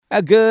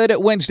A good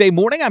Wednesday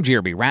morning. I'm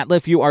Jeremy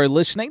Ratliff. You are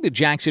listening to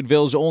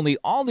Jacksonville's only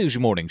all-news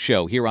morning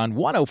show here on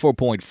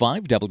 104.5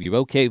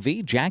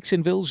 WOKV,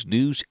 Jacksonville's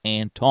News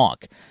and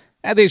Talk.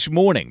 Now, this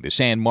morning, the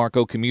San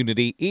Marco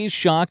community is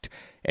shocked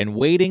and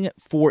waiting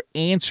for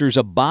answers.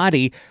 A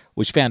body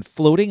was found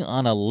floating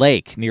on a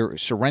lake near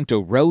Sorrento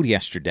Road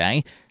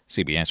yesterday.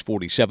 CBS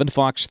 47,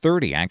 Fox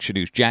 30, Action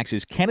News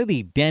Jax's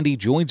Kennedy Dendy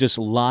joins us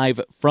live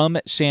from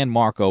San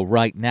Marco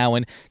right now.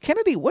 And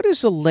Kennedy, what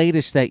is the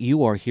latest that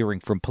you are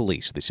hearing from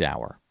police this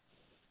hour?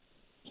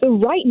 So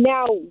right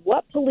now,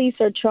 what police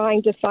are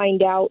trying to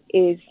find out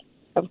is,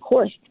 of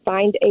course,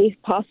 find a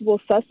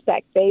possible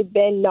suspect. They've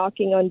been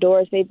knocking on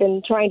doors. They've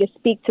been trying to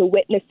speak to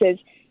witnesses.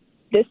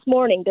 This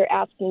morning, they're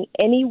asking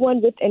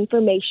anyone with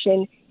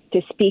information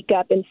to speak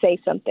up and say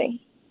something.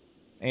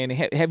 And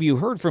have you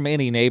heard from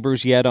any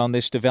neighbors yet on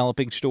this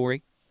developing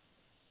story?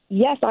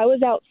 Yes, I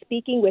was out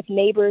speaking with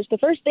neighbors. The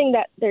first thing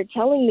that they're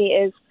telling me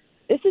is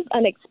this is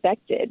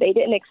unexpected. They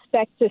didn't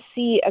expect to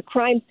see a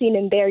crime scene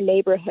in their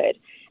neighborhood.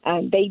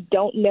 They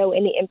don't know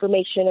any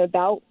information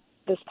about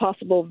this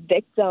possible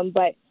victim,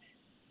 but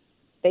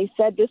they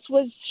said this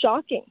was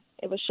shocking.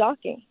 It was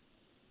shocking.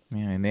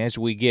 Yeah, and as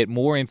we get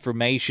more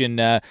information,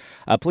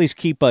 please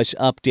keep us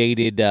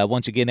updated.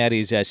 Once again, that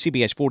is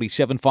CBS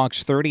 47,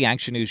 Fox 30,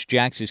 Action News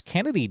Jax's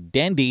Kennedy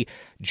Dendy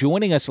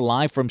joining us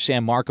live from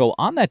San Marco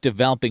on that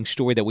developing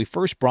story that we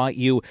first brought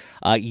you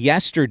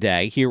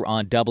yesterday here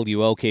on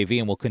WOKV,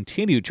 and we'll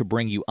continue to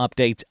bring you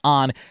updates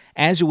on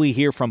as we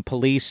hear from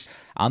police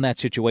on that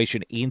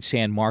situation in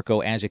San Marco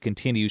as it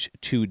continues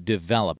to develop.